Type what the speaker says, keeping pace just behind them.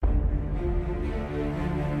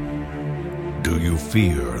Do you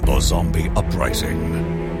fear the zombie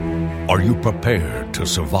uprising? Are you prepared to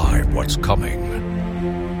survive what's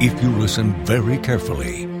coming? If you listen very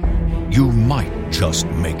carefully, you might just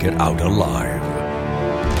make it out alive.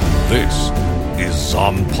 This is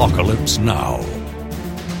ZOMBPOCALYPSE Now!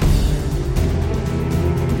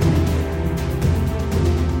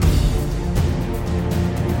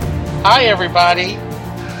 Hi, everybody.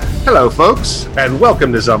 Hello, folks, and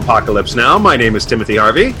welcome to ZOMBPOCALYPSE Now! My name is Timothy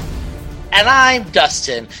Harvey. And I'm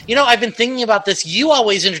Dustin. You know, I've been thinking about this. You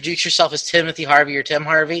always introduce yourself as Timothy Harvey or Tim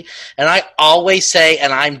Harvey, and I always say,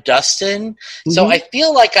 and I'm Dustin. Mm-hmm. So I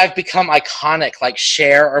feel like I've become iconic, like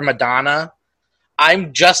Cher or Madonna.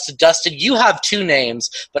 I'm just Dustin. You have two names,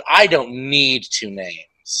 but I don't need two names.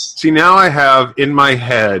 See, now I have in my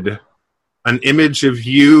head an image of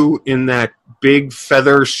you in that big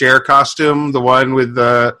feather Cher costume, the one with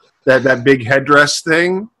that big headdress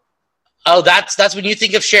thing. Oh, that's when you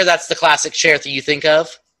think of Cher. That's the classic Cher that you think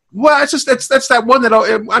of. Well, it's just that's that one that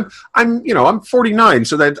I'm 49,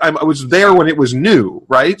 so that I was there when it was new,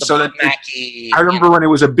 right? The so that Mackie, I remember when it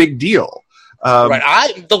was a big deal.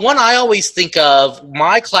 Right. The one I always think of,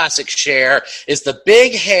 my classic Cher, is the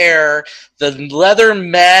big hair, the leather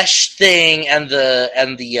mesh thing, and the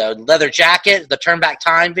leather jacket, the Turn Back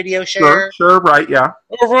Time video Cher. Sure, right, yeah.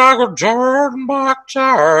 If I could turn back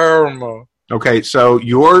time. Okay, so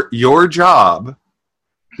your job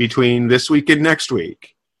between this week and next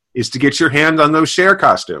week is to get your hand on those Cher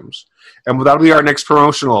costumes, and that'll be our next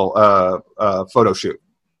promotional photo shoot.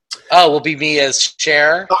 Oh, will be me as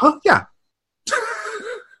Cher? Yeah.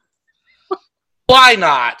 Why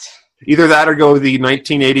not? Either that or go the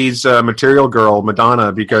 1980s Material Girl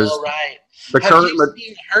Madonna, because right. Have you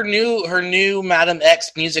seen her new Madam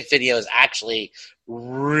X music video is actually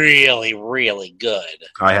really, really good.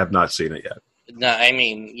 I have not seen it yet. No, I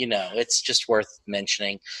mean, it's just worth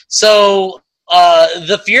mentioning. So,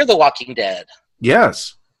 the Fear the Walking Dead.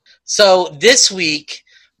 Yes. So this week,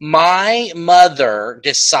 my mother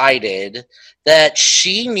decided that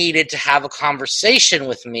she needed to have a conversation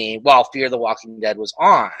with me while Fear the Walking Dead was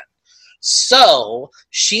on. So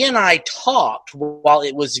she and I talked while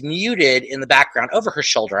it was muted in the background over her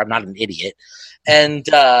shoulder. I'm not an idiot. And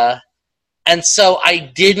so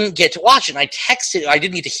I didn't get to watch it. And I texted, I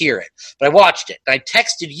didn't get to hear it, but I watched it. And I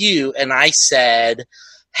texted you and I said,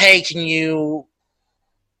 hey, can you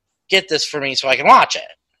get this for me so I can watch it?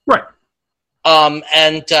 Right.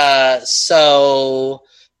 So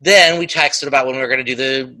then we texted about when we were going to do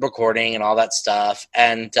the recording and all that stuff.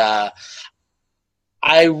 And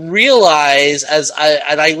I realized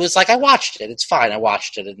I was like, I watched it. It's fine. I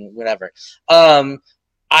watched it and whatever. When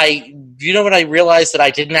I realized that I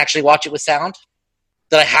didn't actually watch it with sound?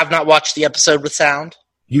 That I have not watched the episode with sound?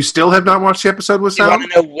 You still have not watched the episode with sound? You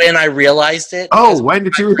want to know when I realized it? Oh, when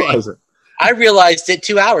did you realize it? I realized it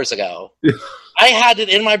 2 hours ago. I had it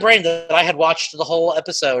in my brain that I had watched the whole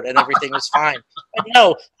episode and everything was fine. But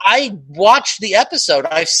no, I watched the episode.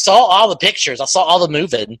 I saw all the pictures. I saw all the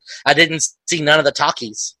moving. I didn't see none of the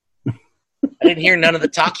talkies. I didn't hear none of the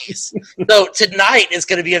talkies. So tonight is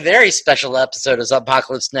going to be a very special episode of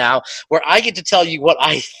ZOMBPOCALYPSE Now, where I get to tell you what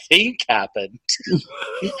I think happened.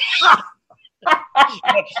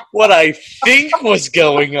 What I think was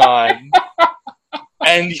going on.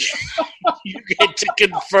 And you get to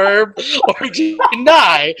confirm or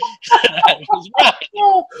deny that was right.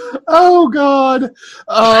 Oh, God.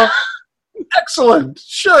 Excellent.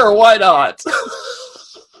 Sure, why not?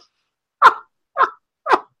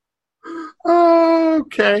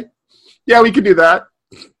 Okay. Yeah, we can do that.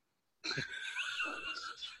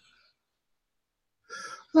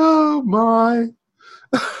 Oh, my.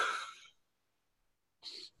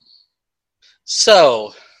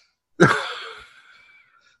 So...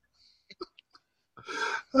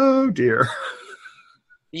 Oh, dear.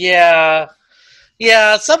 Yeah,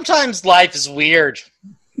 sometimes life is weird.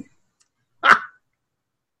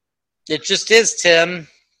 It just is, Tim.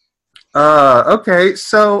 Okay,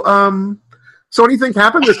 so what do you think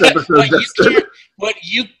happened this episode, Dustin? What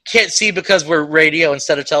you can't see because we're radio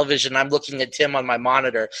instead of television, I'm looking at Tim on my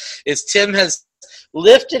monitor, is Tim has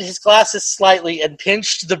lifted his glasses slightly and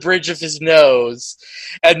pinched the bridge of his nose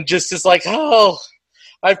and just is like, oh...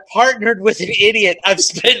 I've partnered with an idiot. I've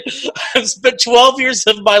spent 12 years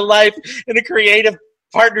of my life in a creative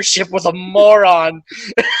partnership with a moron.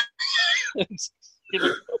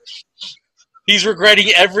 He's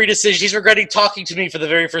regretting every decision. He's regretting talking to me for the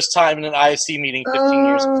very first time in an IFC meeting 15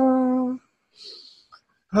 years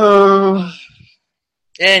ago.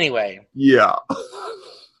 Anyway. Yeah.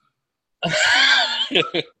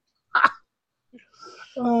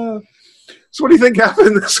 So what do you think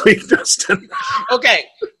happened this week, Dustin? Okay,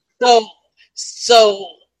 so So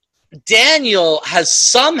Daniel has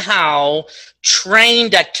somehow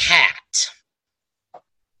trained a cat.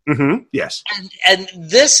 Mm-hmm. Yes. And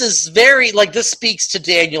this is very, like, this speaks to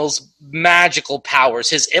Daniel's magical powers,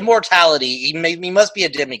 his immortality. He must be a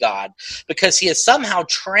demigod because he has somehow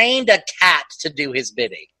trained a cat to do his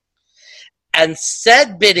bidding. And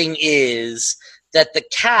said bidding is that the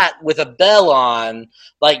cat with a bell on,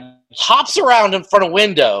 like, hops around in front of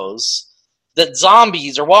windows that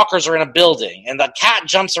zombies or walkers are in a building, and the cat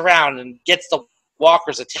jumps around and gets the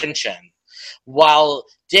walker's attention, while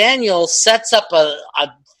Daniel sets up a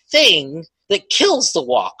thing that kills the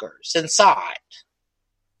walkers inside,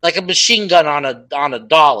 like a machine gun on a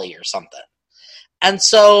dolly or something. And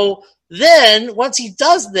so then once he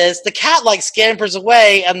does this, the cat like scampers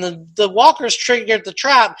away, and the walkers trigger the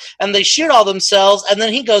trap, and they shoot all themselves, and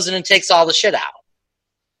then he goes in and takes all the shit out.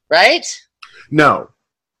 Right? No.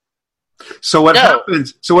 So what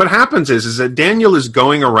happens is that Daniel is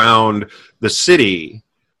going around the city,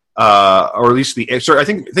 or at least I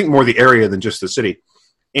think more the area than just the city,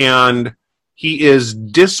 and he is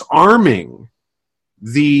disarming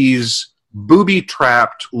these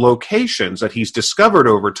booby-trapped locations that he's discovered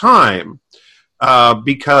over time,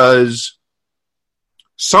 because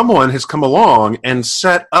someone has come along and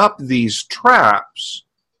set up these traps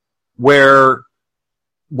where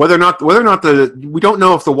whether or not we don't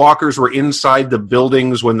know if the walkers were inside the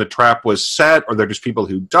buildings when the trap was set, or they're just people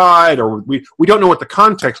who died, or we don't know what the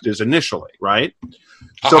context is initially, right?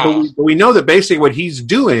 So but we know that basically what he's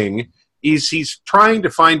doing is he's trying to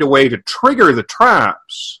find a way to trigger the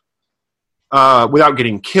traps without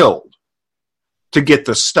getting killed to get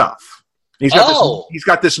the stuff. And he's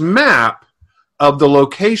got this map of the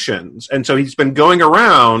locations, and so he's been going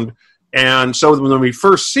around, and so when we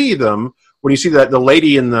first see them, when you see that the lady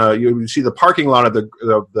you see the parking lot of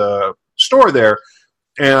the store there,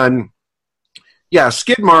 and yeah,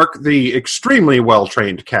 Skidmark, the extremely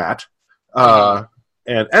well-trained cat, and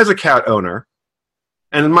as a cat owner,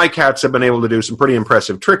 and my cats have been able to do some pretty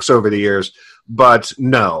impressive tricks over the years, but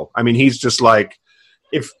no, I mean, he's just like,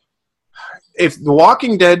 if The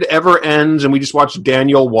Walking Dead ever ends and we just watch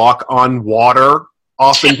Daniel walk on water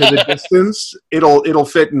off into the distance, it'll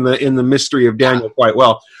fit in the mystery of Daniel quite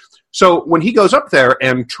well. So when he goes up there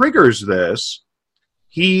and triggers this,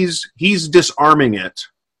 he's disarming it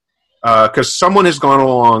because someone has gone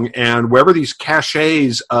along, and wherever these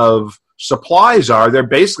caches of supplies are, they're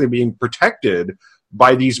basically being protected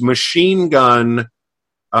by these machine gun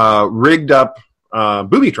rigged up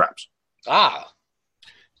booby traps.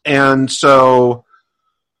 And so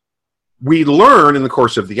we learn in the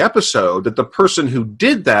course of the episode that the person who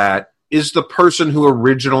did that is the person who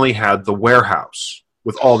originally had the warehouse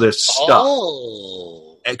with all this stuff.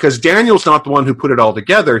 Because Daniel's not the one who put it all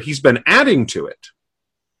together. He's been adding to it.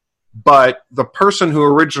 But the person who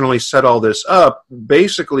originally set all this up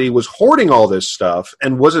basically was hoarding all this stuff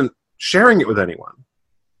and wasn't sharing it with anyone.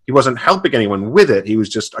 He wasn't helping anyone with it. He was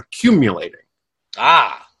just accumulating.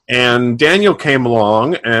 And Daniel came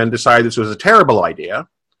along and decided this was a terrible idea.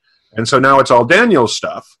 And so now it's all Daniel's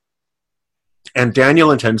stuff. And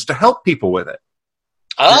Daniel intends to help people with it.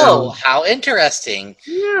 How interesting.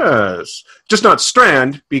 Yes. Just not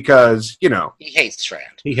Strand, because, he hates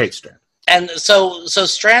Strand. And so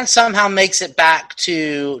Strand somehow makes it back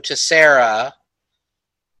to Sarah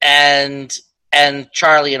and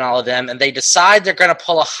Charlie and all of them, and they decide they're going to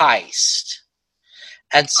pull a heist.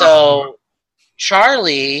 And so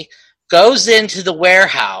Charlie goes into the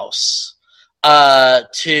warehouse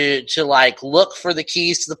to like look for the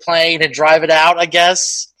keys to the plane and drive it out, I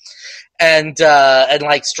guess. And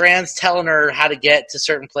like Strand's telling her how to get to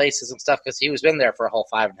certain places and stuff because he was been there for a whole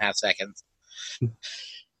 5.5 seconds.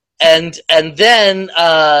 And then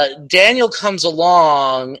Daniel comes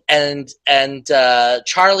along and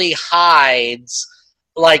Charlie hides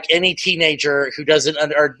like any teenager who doesn't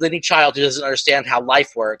or any child who doesn't understand how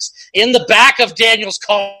life works in the back of Daniel's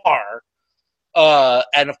car.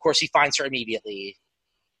 And of course he finds her immediately,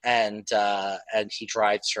 and he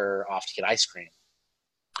drives her off to get ice cream.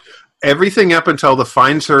 Everything up until the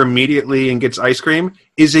finds her immediately and gets ice cream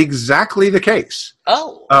is exactly the case.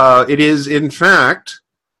 It is in fact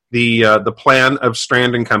the plan of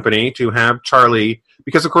Strand and Company to have Charlie,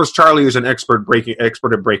 because of course Charlie is an expert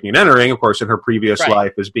at breaking and entering, of course, in her previous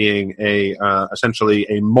life as being essentially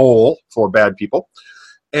a mole for bad people.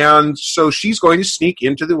 And so she's going to sneak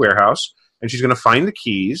into the warehouse, and she's going to find the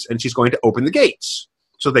keys, and she's going to open the gates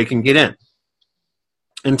so they can get in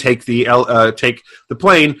and take the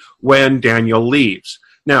plane when Daniel leaves.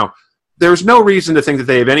 Now, there's no reason to think that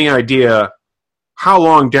they have any idea how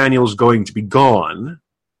long Daniel's going to be gone,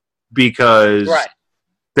 because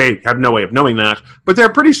They have no way of knowing that, but they're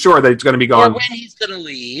pretty sure that it's going to be gone. Or when he's going to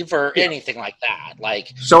leave or anything like that.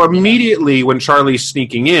 So immediately when Charlie's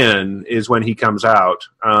sneaking in is when he comes out.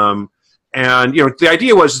 And, the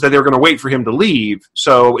idea was that they were going to wait for him to leave.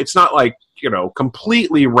 So it's not like,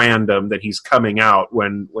 completely random that he's coming out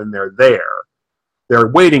when they're there. They're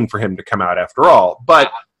waiting for him to come out after all. But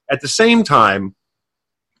at the same time,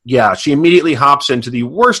 she immediately hops into the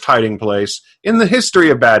worst hiding place in the history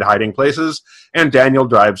of bad hiding places, and Daniel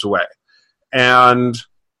drives away. And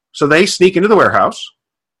so they sneak into the warehouse.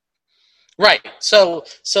 Right. So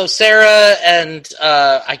Sarah and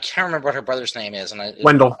I can't remember what her brother's name is.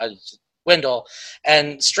 Wendell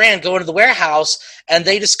and Strand go into the warehouse, and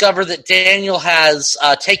they discover that Daniel has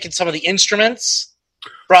taken some of the instruments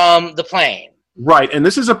from the plane. Right, and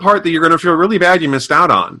this is a part that you're going to feel really bad you missed out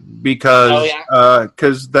on because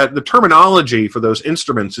the terminology for those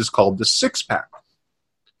instruments is called the six-pack.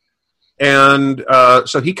 And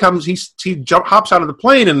so he hops out of the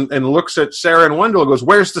plane and looks at Sarah and Wendell and goes,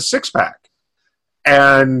 "Where's the six-pack?"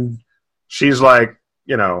 And she's like,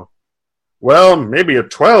 well, maybe a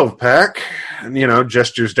 12-pack, and,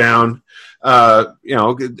 gestures down.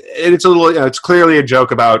 It's a little, it's clearly a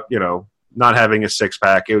joke about, not having a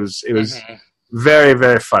six-pack. It was very,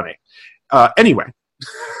 very funny. Anyway,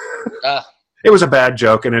 it was a bad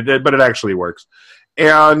joke, but it actually works.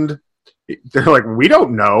 And they're like, "We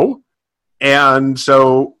don't know." And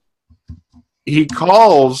so he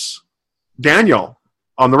calls Daniel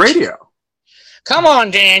on the radio. "Come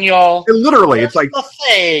on, Daniel." Literally, it's like the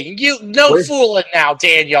thing. Fooling now,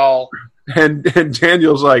 Daniel. And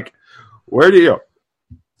Daniel's like, "Where do you?"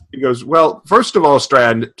 He goes, "Well, first of all,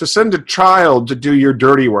 Strand, to send a child to do your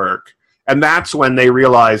dirty work." And that's when they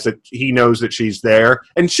realize that he knows that she's there,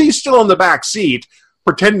 and she's still in the back seat,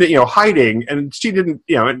 pretending, hiding. And she didn't,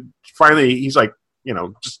 And finally, he's like,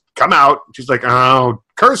 "Just come out." She's like, "Oh,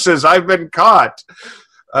 curses! I've been caught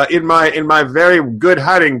in my very good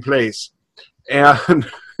hiding place." And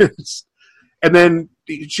and then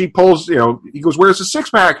she pulls, he goes, "Where's the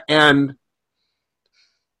six-pack?" And,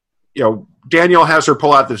 Daniel has her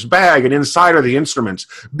pull out this bag, and inside are the instruments.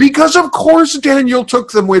 Because, of course, Daniel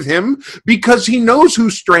took them with him, because he knows who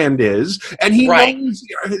Strand is, and he knows...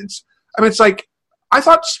 It's like, I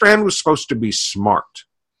thought Strand was supposed to be smart.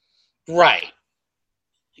 Right.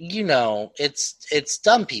 It's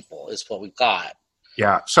dumb people is what we've got.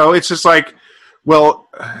 Yeah, so it's just like, well...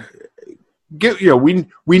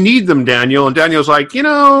 we need them, Daniel. And Daniel's like,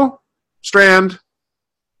 Strand,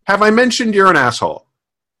 have I mentioned you're an asshole?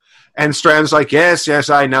 And Strand's like, yes,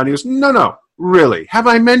 I know. And he goes, no, really. Have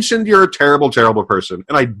I mentioned you're a terrible, terrible person?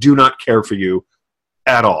 And I do not care for you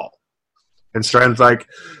at all. And Strand's like,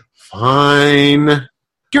 fine.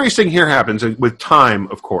 Curious thing here happens with time,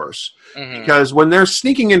 of course. Mm-hmm. Because when they're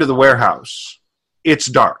sneaking into the warehouse, it's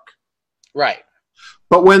dark. Right.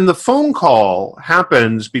 But when the phone call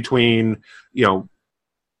happens between, or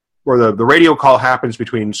the radio call happens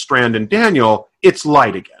between Strand and Daniel, it's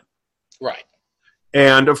light again. Right.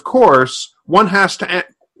 And, of course, one has to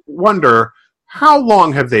wonder, how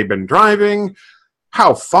long have they been driving?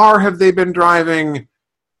 How far have they been driving?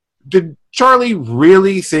 Did Charlie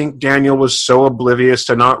really think Daniel was so oblivious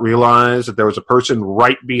to not realize that there was a person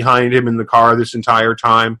right behind him in the car this entire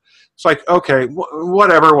time? It's like, okay,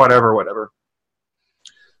 whatever.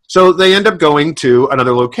 So they end up going to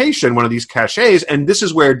another location, one of these caches, and this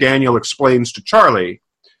is where Daniel explains to Charlie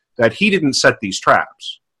that he didn't set these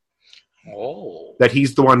traps. Oh. That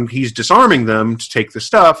he's disarming them to take the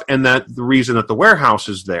stuff, and that the reason that the warehouse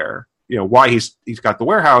is there, why he's got the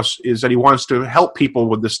warehouse, is that he wants to help people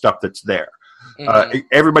with the stuff that's there. Mm-hmm.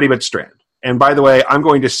 Everybody but Strand. And by the way, I'm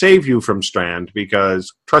going to save you from Strand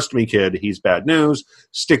because, trust me, kid, he's bad news.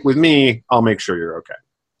 Stick with me. I'll make sure you're okay.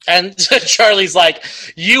 And Charlie's like,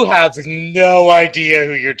 you have no idea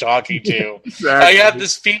who you're talking to. Exactly. I have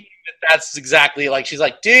this feeling that's exactly like, she's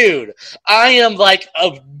like, dude, I am like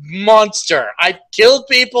a monster. I killed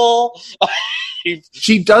people.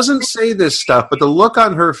 She doesn't say this stuff, but the look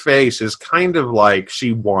on her face is kind of like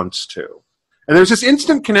she wants to. And there's this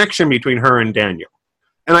instant connection between her and Daniel.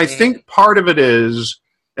 And I think part of it is,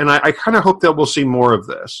 and I kind of hope that we'll see more of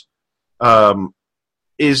this,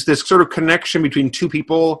 is this sort of connection between two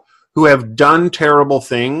people who have done terrible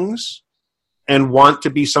things and want to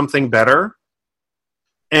be something better.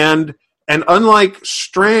 And unlike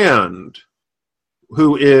Strand,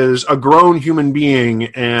 who is a grown human being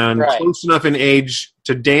and close enough in age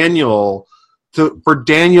to Daniel for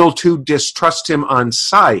Daniel to distrust him on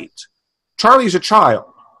sight, Charlie's a child.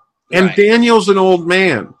 And Daniel's an old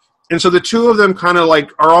man. And so the two of them kind of like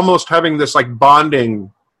are almost having this like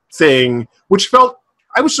bonding thing, which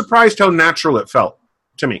I was surprised how natural it felt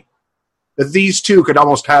to me. That these two could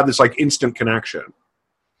almost have this like instant connection.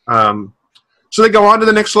 So they go on to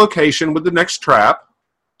the next location with the next trap.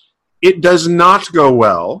 It does not go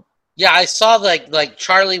well. Yeah, I saw like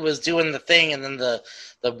Charlie was doing the thing, and then the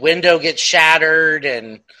window gets shattered,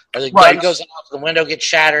 or the gun goes off, the window gets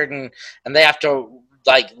shattered, and they have to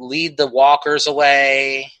like lead the walkers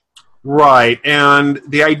away. Right, and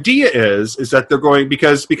the idea is that they're going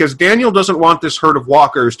because Daniel doesn't want this herd of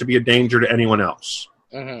walkers to be a danger to anyone else.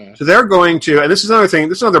 Mm-hmm. So they're going to, and this is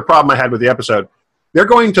another problem I had with the episode. They're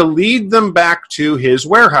going to lead them back to his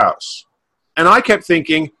warehouse. And I kept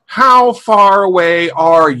thinking, how far away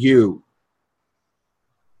are you?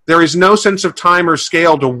 There is no sense of time or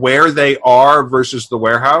scale to where they are versus the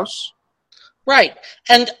warehouse. Right.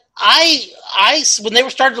 And I when they were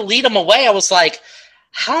starting to lead them away, I was like,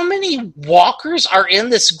 how many walkers are in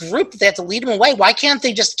this group that they have to lead them away? Why can't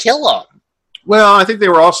they just kill them? Well, I think they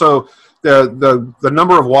were also... The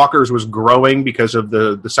number of walkers was growing because of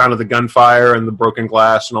the sound of the gunfire and the broken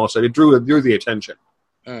glass and all that. It drew the attention.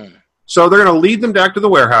 Mm. So they're going to lead them back to the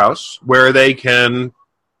warehouse where they can,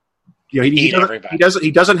 he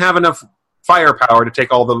doesn't have enough firepower to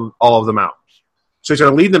take all of them out. So he's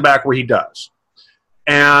going to lead them back where he does.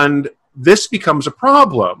 And this becomes a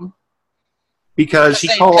problem because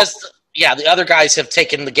the other guys have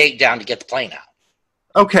taken the gate down to get the plane out.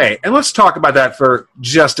 Okay, and let's talk about that for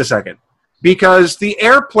just a second. Because the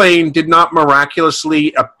airplane did not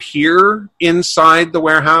miraculously appear inside the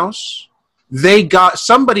warehouse.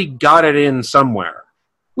 Somebody got it in somewhere,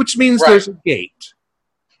 which means there's a gate.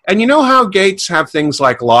 And you know how gates have things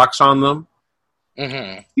like locks on them?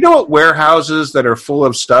 Mm-hmm. You know what warehouses that are full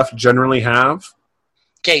of stuff generally have?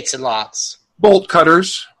 Gates and locks. Bolt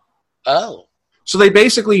cutters. Oh. So they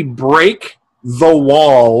basically break the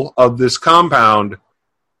wall of this compound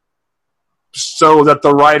so that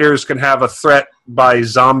the writers can have a threat by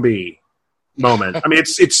zombie moment. I mean,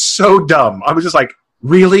 it's so dumb. I was just like,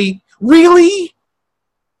 really? Really?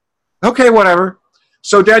 Okay, whatever.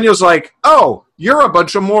 So Daniel's like, oh, you're a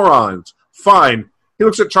bunch of morons. Fine. He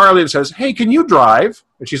looks at Charlie and says, hey, can you drive?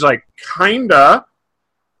 And she's like, kinda.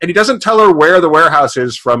 And he doesn't tell her where the warehouse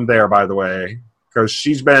is from there, by the way, because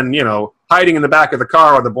she's been, hiding in the back of the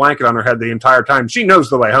car with a blanket on her head the entire time. She knows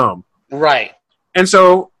the way home. Right. And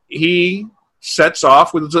so he sets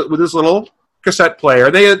off with his little cassette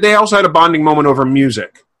player. They also had a bonding moment over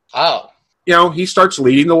music. Oh. He starts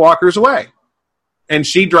leading the walkers away. And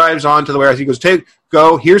she drives on to the warehouse. He goes,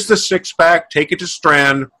 go, here's the six-pack, take it to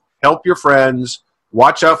Strand, help your friends,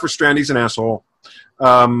 watch out for Strand, he's an asshole.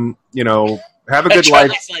 Have a good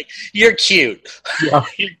life. Like, you're cute. Yeah.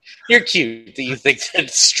 You're cute. Do you think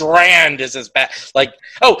that Strand is as bad? Like,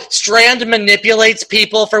 Strand manipulates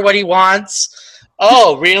people for what he wants?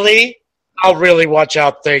 Oh, really? I'll really watch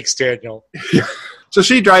out. Thanks, Daniel. Yeah. So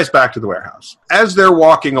she drives back to the warehouse. As they're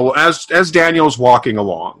walking, as Daniel's walking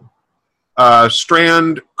along,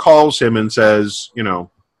 Strand calls him and says,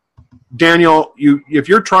 Daniel, if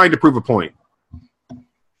you're trying to prove a point,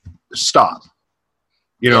 stop.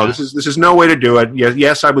 This is no way to do it.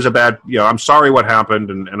 Yes, I was a bad. I'm sorry what happened,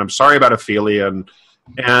 and I'm sorry about Ophelia.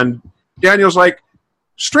 And Daniel's like,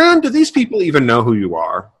 Strand, do these people even know who you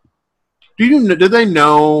are? Do they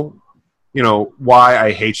know? Why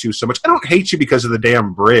I hate you so much. I don't hate you because of the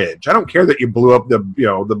damn bridge. I don't care that you blew up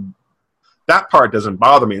that part doesn't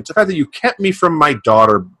bother me. It's the fact that you kept me from my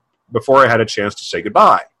daughter before I had a chance to say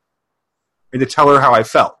goodbye and to tell her how I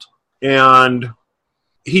felt. And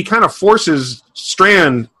he kind of forces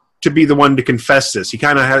Strand to be the one to confess this. He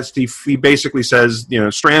kind of he basically says,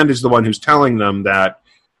 Strand is the one who's telling them that,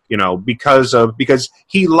 because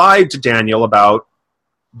he lied to Daniel about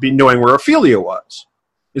knowing where Ophelia was.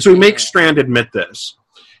 And so he makes Strand admit this.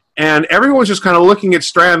 And everyone's just kind of looking at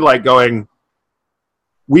Strand like going,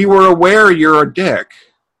 we were aware you're a dick.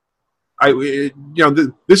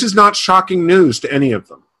 This is not shocking news to any of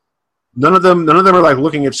them. None of them are like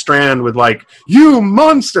looking at Strand with like, you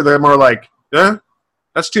monster. They're more like,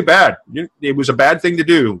 that's too bad. It was a bad thing to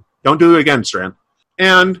do. Don't do it again, Strand.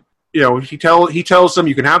 And, he tells them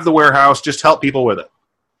you can have the warehouse, just help people with it.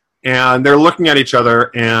 And they're looking at each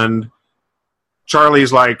other and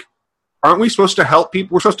Charlie's like, aren't we supposed to help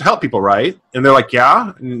people? We're supposed to help people, right? And they're like,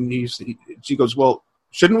 yeah. And she goes, well,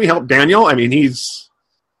 shouldn't we help Daniel? I mean, he's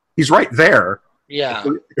right there. Yeah.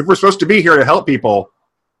 If we're supposed to be here to help people,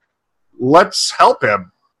 let's help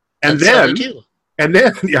him. And then,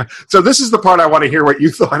 yeah. So this is the part I want to hear what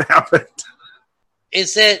you thought happened.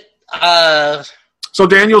 Is it, So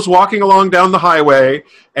Daniel's walking along down the highway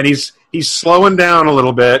and he's slowing down a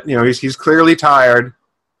little bit. He's clearly tired.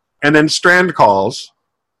 And then Strand calls.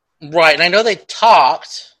 Right, and I know they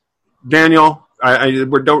talked. Daniel, I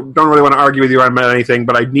don't really want to argue with you on anything,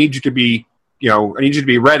 but I need you to be,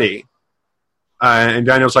 ready. And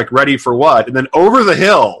Daniel's like, ready for what? And then over the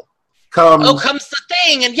hill comes the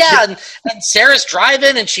thing, and and Sarah's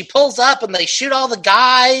driving, and she pulls up, and they shoot all the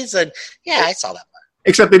guys, and I saw that part.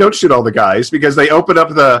 Except they don't shoot all the guys because they open up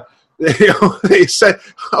they said,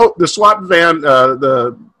 the SWAT van,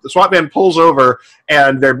 the SWAT van pulls over,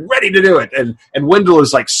 and they're ready to do it, and Wendell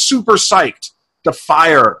is like super psyched to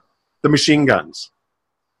fire the machine guns.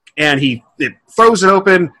 And it throws it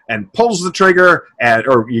open and pulls the trigger,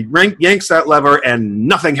 or he yanks that lever, and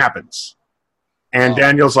nothing happens. And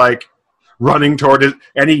Daniel's like running toward it,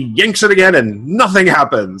 and he yanks it again, and nothing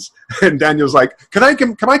happens. And Daniel's like, "Can I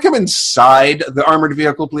come inside the armored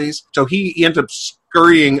vehicle, please?" So he ends up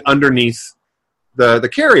scurrying underneath the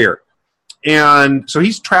carrier, and so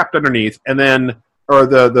he's trapped underneath. And then,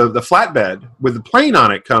 the flatbed with the plane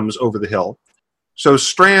on it comes over the hill. So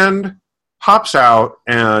Strand hops out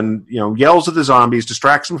and yells at the zombies,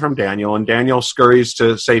 distracts them from Daniel, and Daniel scurries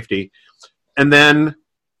to safety. And then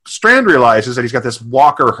Strand realizes that he's got this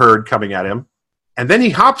walker herd coming at him, and then he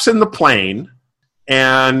hops in the plane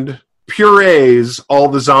and purees all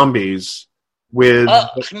the zombies with I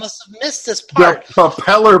must have missed this part. The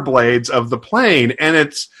propeller blades of the plane, and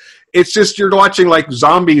it's just, you're watching like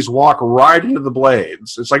zombies walk right into the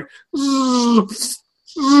blades. It's like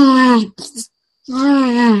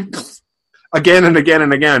again and again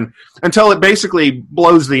and again, until it basically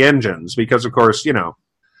blows the engines, because of course,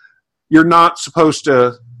 you're not supposed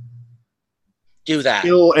to do that.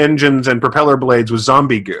 Fill engines and propeller blades with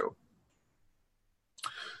zombie goo.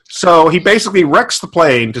 So he basically wrecks the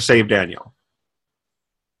plane to save Daniel.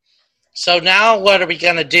 So now what are we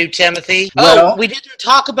going to do, Timothy? Well, we didn't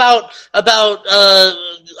talk about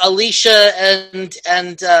Alicia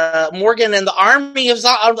and Morgan and the army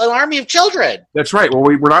of children. That's right. Well,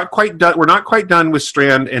 we're not quite done. We're not quite done with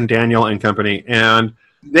Strand and Daniel and company, and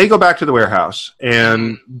they go back to the warehouse.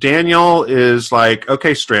 And Daniel is like,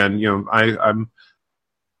 "Okay, Strand,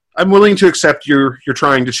 I'm willing to accept you're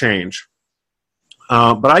trying to change,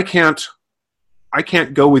 but I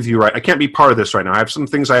can't go with you, right? I can't be part of this right now. I have some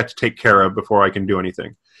things I have to take care of before I can do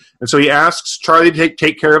anything." And so he asks Charlie to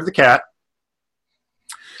take care of the cat.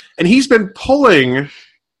 And he's been pulling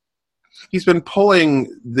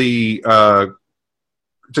the a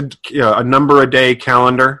number a day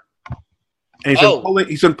calendar. And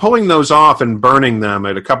he's been pulling those off and burning them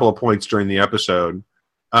at a couple of points during the episode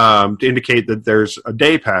to indicate that there's a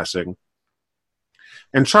day passing.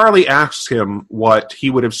 And Charlie asks him what he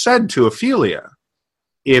would have said to Ophelia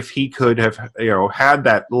if he could have, had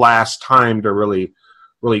that last time to really,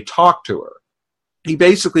 really talk to her. He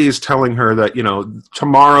basically is telling her that,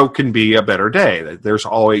 tomorrow can be a better day. That there's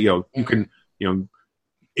always, you can,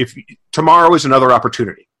 if tomorrow is another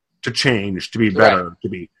opportunity to change, to be better,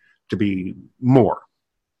 right, to be more.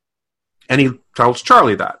 And he tells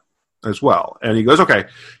Charlie that as well. And he goes, "Okay."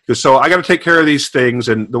 He goes, "So I got to take care of these things,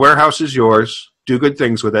 and the warehouse is yours. Do good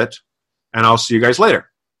things with it, and I'll see you guys later."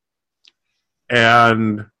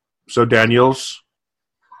 And so Daniel's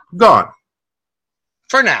gone.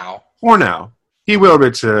 For now. He will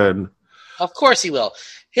return. Of course he will.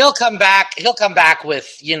 He'll come back. He'll come back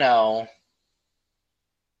with,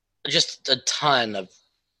 just a ton of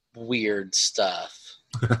weird stuff.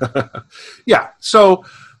 Yeah. So,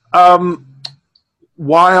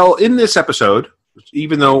 while in this episode,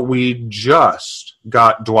 even though we just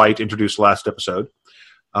got Dwight introduced last episode,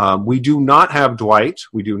 we do not have Dwight.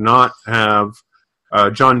 We do not have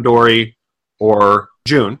John Dory or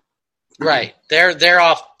June. Right. They're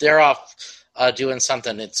off doing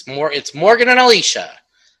something. It's Morgan and Alicia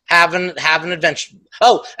having an adventure.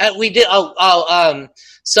 Oh, we did.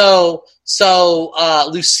 So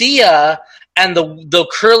Lucia and the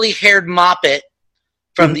curly haired moppet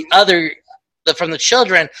from from the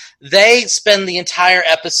children, they spend the entire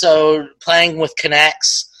episode playing with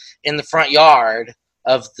K'NEX in the front yard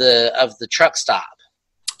of the truck stop.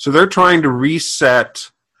 So they're trying to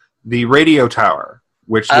reset the radio tower,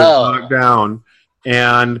 which was knocked down,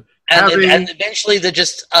 and eventually the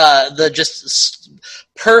just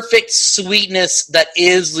perfect sweetness that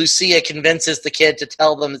is Lucia convinces the kid to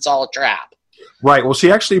tell them it's all a trap. Right. Well,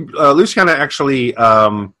 she actually, Luciana actually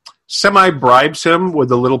semi-bribes him with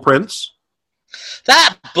The Little Prince.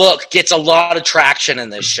 That book gets a lot of traction in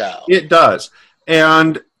this show. It does.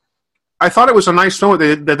 And I thought it was a nice note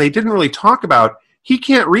that they didn't really talk about. He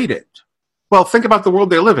can't read it. Well, think about the world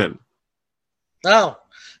they live in. Oh,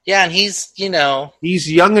 yeah, and he's,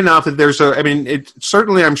 He's young enough that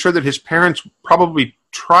certainly I'm sure that his parents probably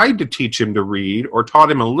tried to teach him to read or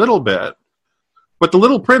taught him a little bit. But The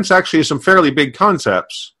Little Prince actually has some fairly big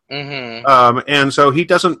concepts. Mm-hmm. And so he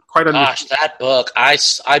doesn't quite understand. Gosh, that book!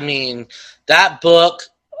 I mean, that book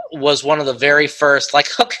was one of the very first. Like,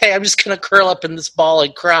 okay, I'm just gonna curl up in this ball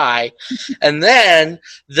and cry, and then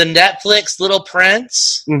the Netflix Little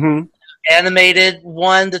Prince. Mm-hmm. Animated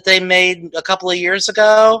one that they made a couple of years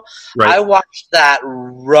ago. Right. I watched that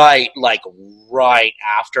right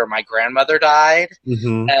after my grandmother died,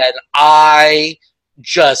 Mm-hmm. and I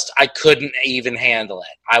couldn't even handle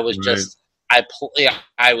it. I was just,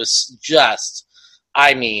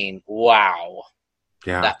 I mean, wow,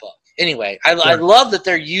 that book. Anyway, I love that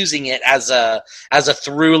they're using it as a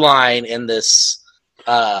through line in this.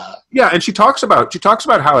 And she talks about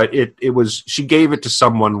how it was, she gave it to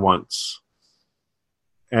someone once,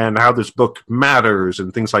 and how this book matters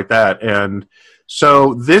and things like that. And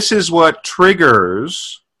so this is what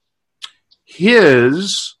triggers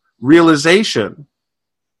his realization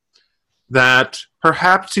that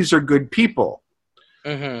perhaps these are good people.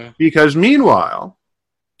 Mm-hmm. Because meanwhile,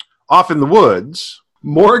 off in the woods,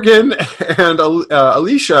 Morgan and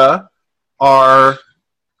Alicia are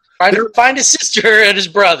trying to find his sister and his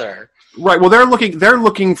brother. Right. Well, they're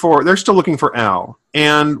still looking for Al.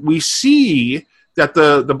 And we see that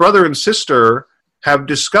the brother and sister have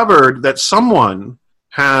discovered that someone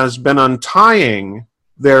has been untying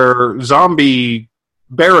their zombie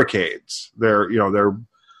barricades. The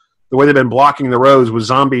way they've been blocking the roads with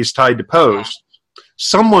zombies tied to posts.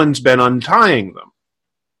 Someone's been untying them.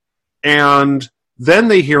 And then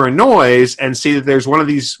they hear a noise and see that there's one of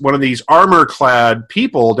these armor-clad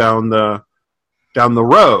people down the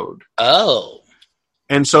road. Oh.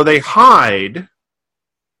 And so they hide,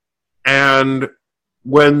 and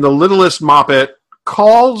when the littlest Moppet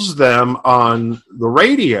calls them on the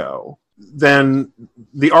radio, then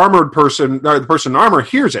the armored person, or the person in armor,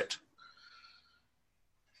 hears it.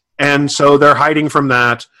 And so they're hiding from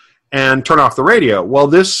that and turn off the radio. Well,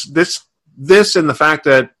 this and the fact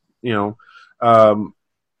that,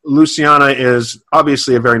 Luciana is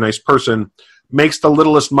obviously a very nice person, makes the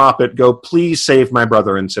littlest Moppet go, please save my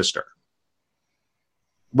brother and sister.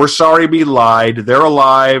 We're sorry we lied. They're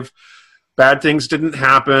alive. Bad things didn't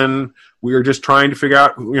happen. We were just trying to figure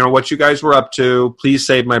out, what you guys were up to. Please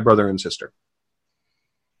save my brother and sister.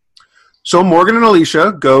 So Morgan and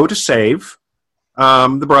Alicia go to save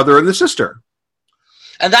the brother and the sister.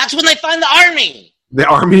 And that's when they find the army. The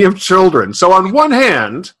army of children. So on one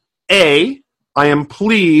hand, I am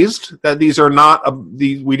pleased that these are not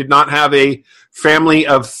we did not have a family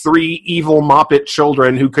of 3 evil Moppet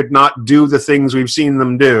children who could not do the things we've seen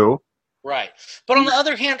them do. Right. But on the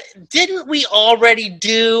other hand, didn't we already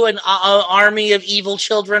do an army of evil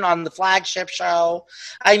children on the flagship show?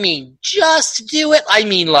 I mean, just do it. I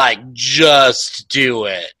mean, just do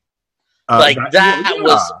it. That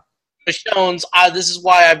was Michonne's, this is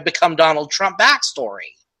why I've become Donald Trump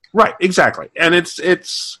backstory. Right, exactly. And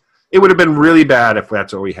it would have been really bad if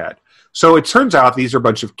that's what we had. So it turns out these are a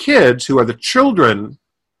bunch of kids who are the children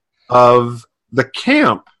of the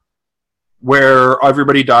camp where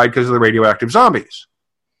everybody died because of the radioactive zombies.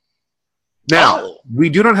 Now, we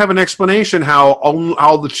do not have an explanation how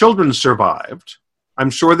all the children survived. I'm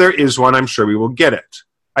sure there is one. I'm sure we will get it.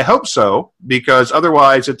 I hope so, because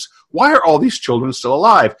otherwise it's, why are all these children still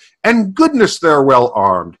alive? And goodness, they're well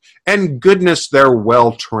armed. And goodness, they're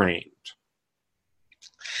well trained.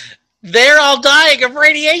 They're all dying of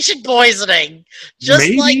radiation poisoning,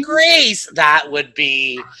 just like Grace. Yeah.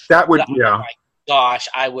 Oh my gosh,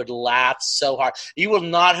 I would laugh so hard. You will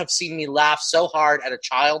not have seen me laugh so hard at a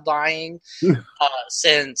child dying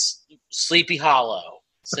since Sleepy Hollow.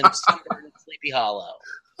 Since Sleepy Hollow.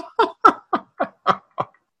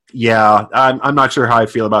 Yeah, I'm not sure how I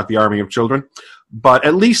feel about the army of children, but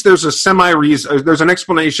at least there's a there's an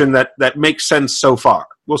explanation that makes sense so far.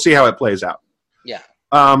 We'll see how it plays out. Yeah.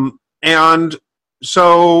 And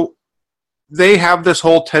so they have this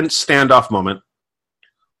whole tense standoff moment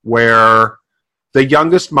where the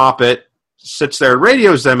youngest Moppet sits there and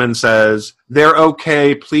radios them and says, they're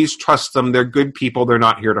okay, please trust them, they're good people, they're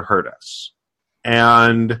not here to hurt us.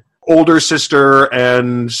 And older sister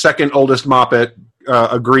and second oldest Moppet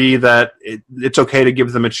agree that it's okay to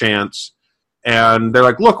give them a chance. And they're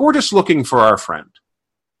like, look, we're just looking for our friend.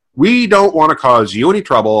 We don't want to cause you any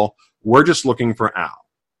trouble, we're just looking for Al.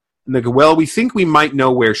 And they go, well, we think we might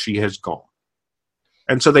know where she has gone.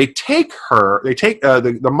 And so they take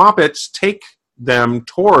the Moppets take them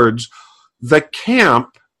towards the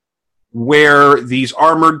camp where these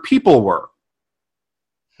armored people were.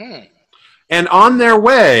 And on their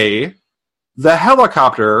way, the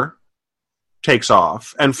helicopter takes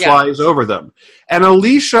off and flies over them. And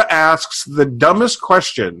Alicia asks the dumbest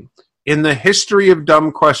question in the history of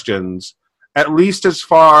dumb questions at least as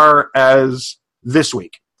far as this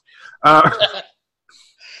week.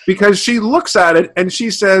 Because she looks at it and she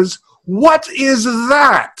says, "What is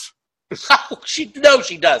that?" she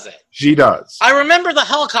doesn't. She does. I remember the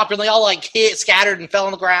helicopter, and they all like hit, scattered, and fell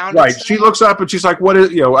on the ground. Right. She looks up and she's like, "What is?"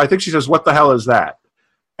 I think she says, "What the hell is that?"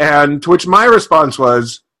 And to which my response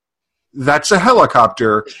was, "That's a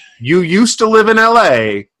helicopter. You used to live in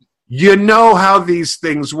LA. You know how these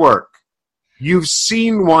things work. You've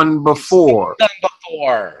seen one before." Done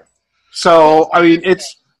before. So I mean,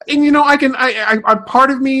 it's, and I part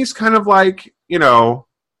of me is kind of like,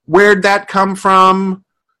 where'd that come from?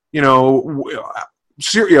 There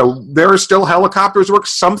are still helicopters work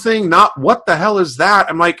something, not what the hell is that?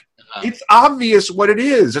 I'm like, It's obvious what it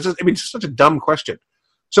is. It's just such a dumb question.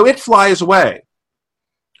 So it flies away.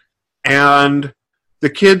 And the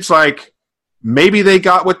kid's like, maybe they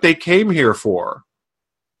got what they came here for.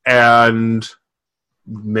 And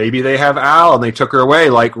maybe they have Al and they took her away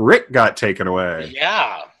like Rick got taken away.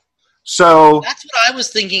 Yeah. So that's what I was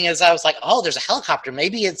thinking as I was like, oh, there's a helicopter.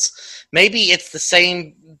 Maybe it's the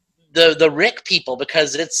same, the Rick people,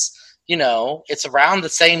 because it's around the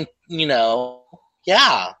same,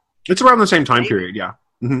 yeah. It's around the same time period, yeah.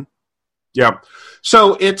 Mm-hmm. Yeah.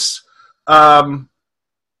 So it's that's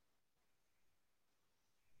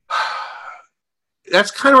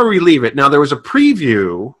kind of where we leave it. Now there was a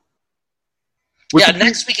preview.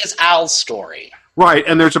 Next week is Al's story. Right,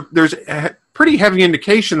 and there's a pretty heavy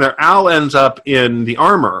indication that Al ends up in the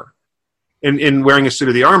armor, in wearing a suit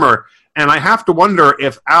of the armor, and I have to wonder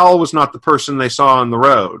if Al was not the person they saw on the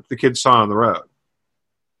road, the kids saw on the road.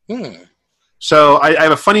 So I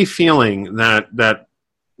have a funny feeling that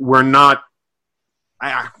we're not.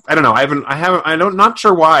 I don't know. I'm not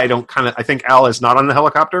sure why. I think Al is not on the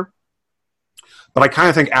helicopter, but I kind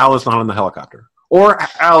of think Al is not on the helicopter, or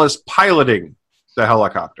Al is piloting the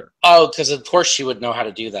helicopter. Oh, because of course she would know how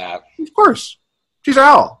to do that. Of course. She's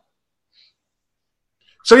Al.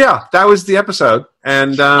 So yeah, that was the episode.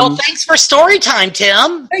 And well, thanks for story time,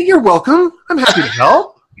 Tim. Hey, you're welcome. I'm happy to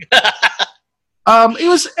help.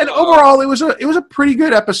 Overall it was a pretty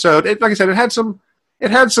good episode. Like I said, it had some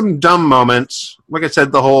dumb moments. Like I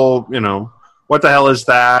said, the whole, what the hell is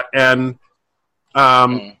that? And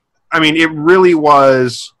I mean, it really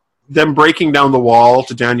was them breaking down the wall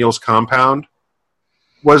to Daniel's compound.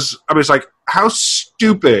 I was like, how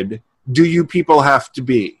stupid do you people have to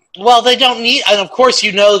be? Well, they don't need, and of course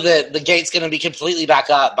that the gate's going to be completely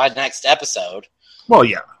back up by next episode. Well,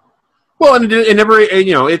 yeah. Well, and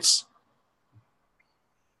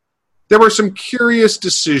there were some curious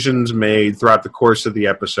decisions made throughout the course of the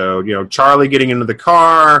episode. Charlie getting into the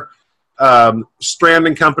car, Strand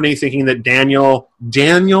and company thinking that Daniel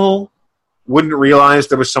wouldn't realize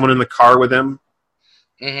there was someone in the car with him.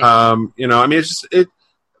 Mm-hmm.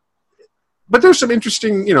 But there's some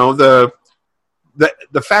interesting, the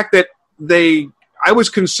fact that I was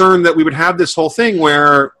concerned that we would have this whole thing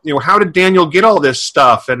where, how did Daniel get all this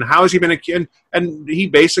stuff, and how has he been a kid? And he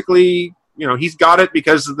basically, he's got it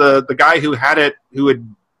because the guy who had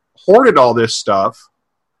hoarded all this stuff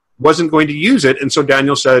wasn't going to use it. And so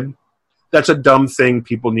Daniel said, that's a dumb thing.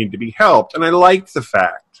 People need to be helped. And I liked the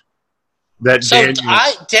fact that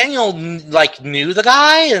Daniel knew the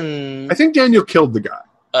guy, and I think Daniel killed the guy.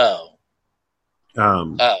 Oh.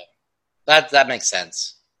 That makes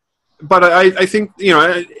sense. But I think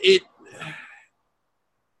I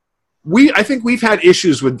think we've had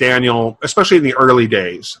issues with Daniel, especially in the early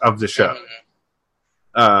days of the show.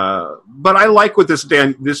 Mm-hmm. But I like what this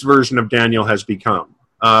version of Daniel has become.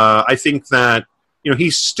 I think that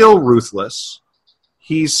he's still ruthless,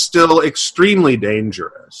 he's still extremely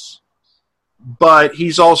dangerous, but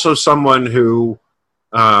he's also someone who.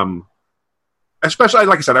 Especially,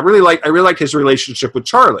 like I said, I really liked his relationship with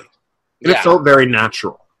Charlie. And It felt very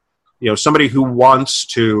natural. Somebody who wants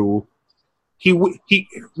to.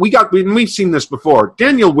 We've seen this before.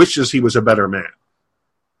 Daniel wishes he was a better man.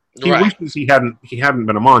 He wishes he hadn't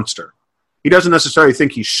been a monster. He doesn't necessarily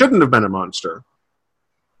think he shouldn't have been a monster.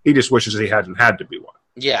 He just wishes he hadn't had to be one.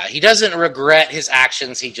 Yeah, he doesn't regret his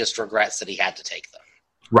actions. He just regrets that he had to take them.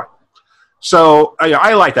 Right. So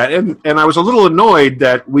I like that, and I was a little annoyed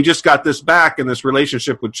that we just got this back in this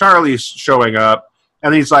relationship with Charlie showing up,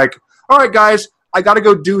 and he's like, "All right, guys, I got to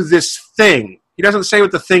go do this thing." He doesn't say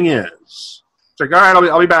what the thing is. It's like, "All right,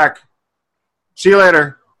 I'll be back. See you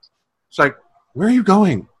later." It's like, where are you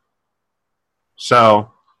going?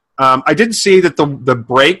 So I did see that the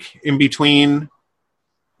break in between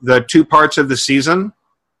the two parts of the season.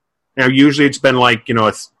 Usually it's been like a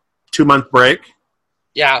 2-month break.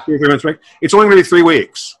 Yeah. 2 or 3 months break. It's only going to be 3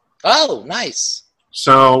 weeks. Oh, nice.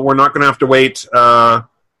 So we're not going to have to wait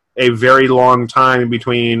a very long time in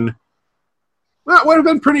between. Well, it would have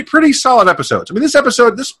been pretty solid episodes. I mean, this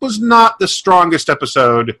was not the strongest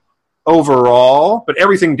episode overall, but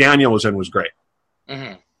everything Daniel was in was great.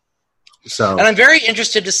 Mm-hmm. So, and I'm very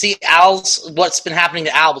interested to see what's been happening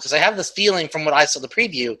to Al, because I have this feeling from what I saw the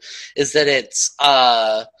preview is that it's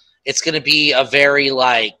going to be a very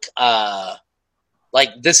like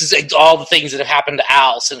this is all the things that have happened to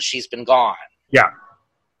Al since she's been gone. Yeah.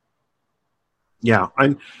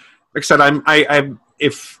 Like I said,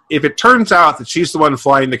 if it turns out that she's the one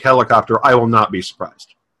flying the helicopter, I will not be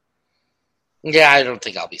surprised. Yeah, I don't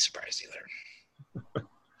think I'll be surprised either.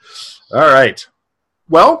 All right.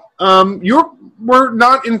 Well, we're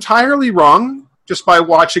not entirely wrong just by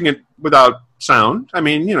watching it without sound. I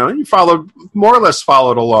mean, you more or less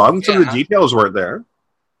followed along. Some of the details weren't there,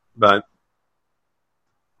 but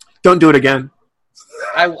don't do it again.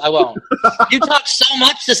 I won't. You talked so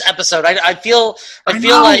much this episode. I feel like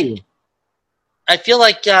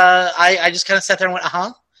I just kind of sat there and went,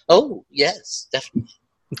 oh yes, definitely.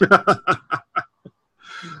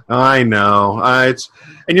 I know.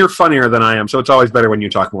 And you're funnier than I am, so it's always better when you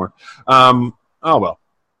talk more. Oh, well.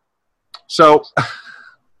 So.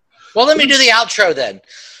 Well, let me do the outro then.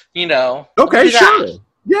 Okay, sure.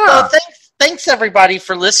 Yeah. Thanks everybody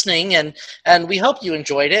for listening, and we hope you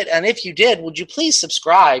enjoyed it. And if you did, would you please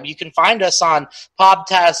subscribe? You can find us on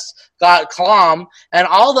podcast.com and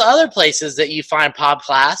all the other places that you find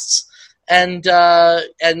podcasts. And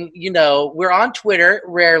we're on Twitter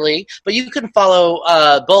rarely, but you can follow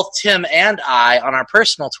both Tim and I on our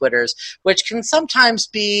personal Twitters, which can sometimes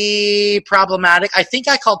be problematic. I think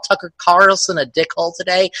I called Tucker Carlson a dickhole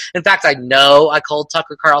today. In fact, I know I called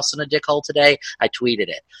Tucker Carlson a dickhole today. I tweeted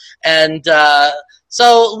it. And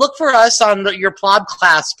so look for us on your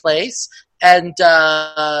podcast place, and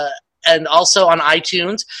also on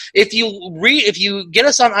iTunes. If you get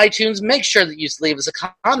us on iTunes, make sure that you leave us a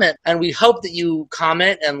comment, and we hope that you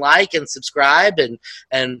comment and like and subscribe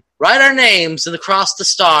and write our names and across the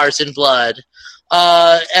stars in blood.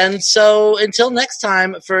 And so until next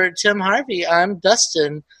time, for Tim Harvey, I'm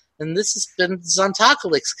Dustin, and this has been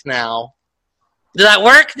ZOMBPOCALYPSE now. Did that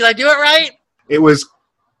work? Did I do it right? It was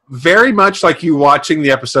very much like you watching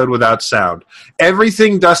the episode without sound.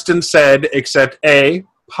 Everything Dustin said except A,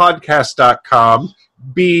 podcast.com.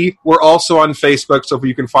 B, we're also on Facebook, so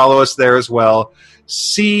you can follow us there as well.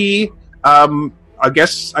 C, I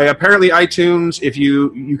guess apparently iTunes, if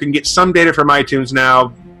you can get some data from iTunes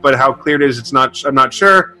now, but how clear it is, I'm not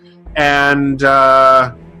sure. And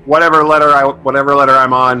whatever letter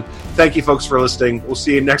I'm on. Thank you folks for listening. We'll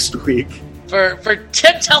see you next week. For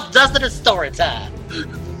Tim tells Dustin it's story time.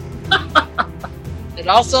 And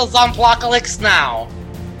also ZOMBPOCALYPSE now.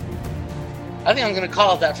 I think I'm going to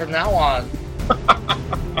call it that from now on.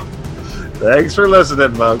 Thanks for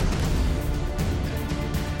listening, folks.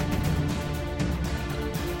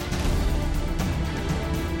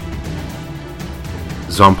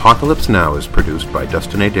 ZOMBPOCALYPSE Now is produced by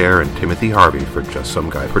Dustin Adair and Timothy Harvey for Just Some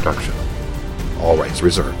Guy Production. All rights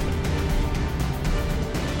reserved.